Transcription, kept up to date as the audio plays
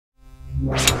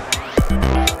The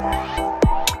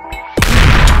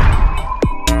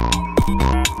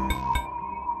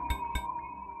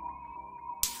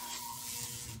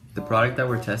product that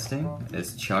we're testing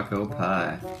is Choco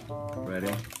Pie.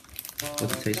 Ready?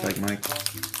 What's it taste like, Mike?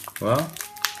 Well,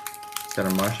 it's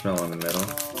got a marshmallow in the middle,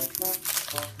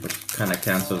 which kind of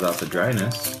cancels out the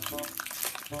dryness.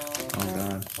 Oh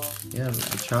god. Yeah,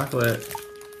 the chocolate.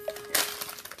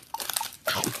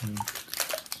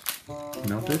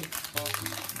 Melted?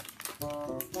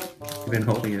 You've been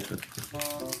holding it for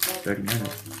 30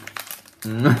 minutes.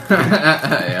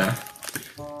 Yeah.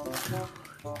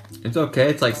 It's okay,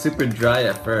 it's like super dry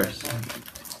at first.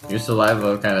 Your saliva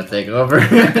will kind of take over.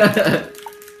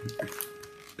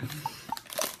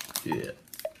 Yeah.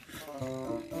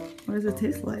 What does it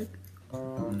taste like?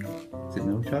 Is it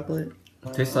milk chocolate?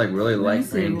 It tastes like really light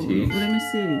green tea. Let me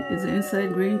see. Is it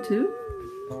inside green too?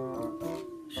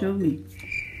 Show me.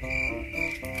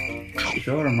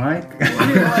 Sure, Mike. I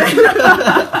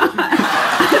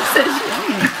said show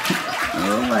me.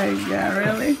 Oh my god,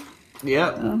 really?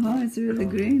 Yep. It's really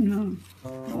green, huh?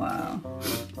 Wow.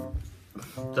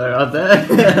 Sorry about that.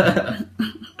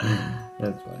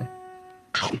 That's funny.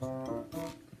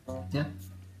 Yeah.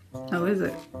 How is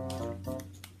it?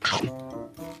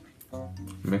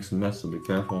 Mix and mess, so be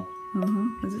careful.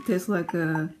 Does it taste like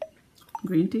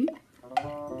green tea?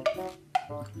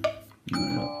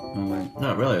 No way.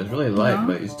 Not really, it's really light, No?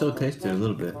 but you still taste it a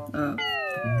little bit.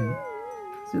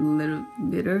 Is it a little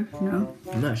bitter? No?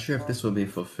 I'm not sure if this will be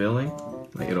fulfilling.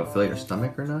 Like it'll fill your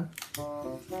stomach or not.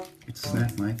 It's a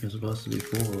snack, Mike. You're supposed to be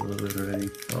full a little bit already.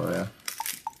 Oh yeah.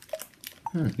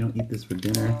 You don't eat this for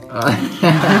dinner.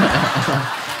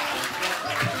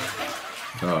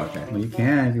 Oh, okay. Well, you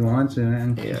can if you want to,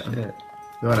 man. Yeah. Shit.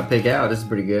 You want to pick out? This is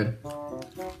pretty good.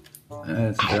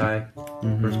 It's dry.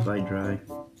 First bite dry.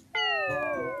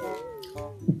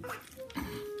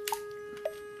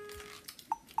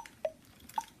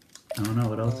 I don't know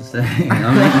what else to say.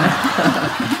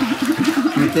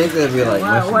 You think that'd be like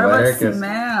much What better? about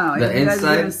smell? The You guys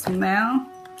inside- even smell?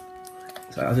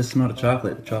 So I'll just smell the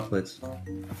chocolate. The chocolate's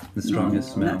the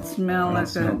strongest smell. Not smell I don't like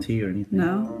smell a... tea or anything.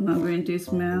 No? No green tea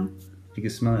smell? You can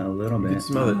smell it a little bit. You can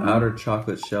smell the outer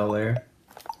chocolate shell layer.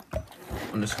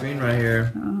 On the screen right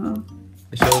here,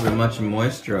 it shows it much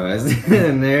moisturized.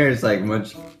 And there it's like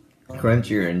much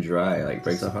crunchier and dry, like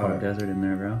breaks Sahara apart. Desert in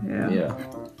there, bro. Yeah. Yeah.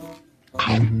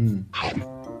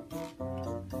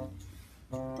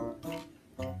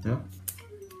 Yeah.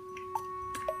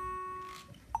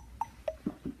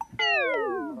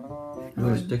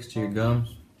 Really sticks to your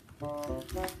gums. Oh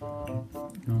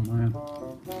man.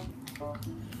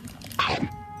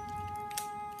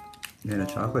 Yeah, the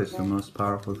chocolate's the most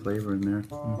powerful flavor in there.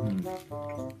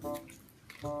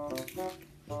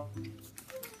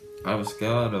 Out of a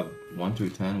scale out of 1 to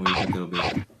 10, what do you think it'll be?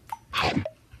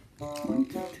 1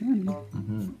 to 10.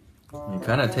 It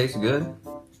kind of tastes good.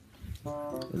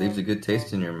 It leaves a good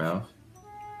taste in your mouth.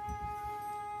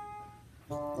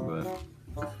 But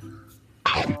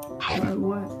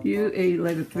What? You ate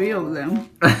like 3 of them.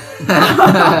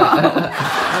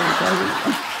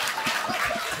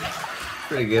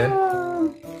 pretty good.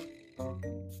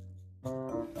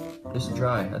 Just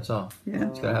dry, that's all. Yeah.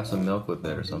 Just gotta have some milk with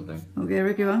it or something. Okay,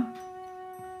 Ricky, what?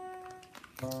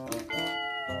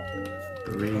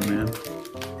 3, man.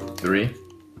 3?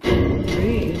 3,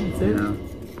 is it? Yeah.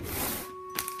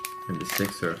 Maybe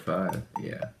 6 or 5.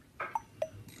 Yeah.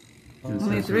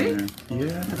 Only 3?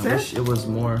 Yeah. I wish it was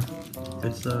more.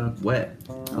 It's Wet.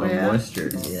 Oh, Or yeah? moisture.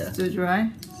 It's Yeah. too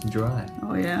dry? It's dry.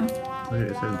 Oh, yeah? Look,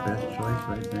 it says best choice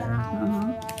right there.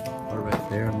 Or right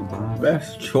there on the bottom.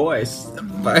 Best choice?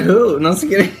 By who? No, I'm just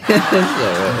kidding.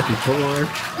 Before.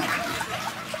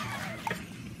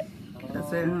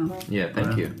 That's it, huh? Yeah,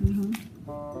 thank you.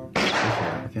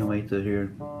 I can't wait to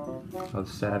hear how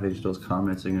savage those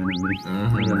comments are gonna be. They're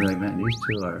gonna be like, man, these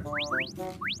two are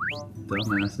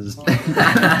dumbasses.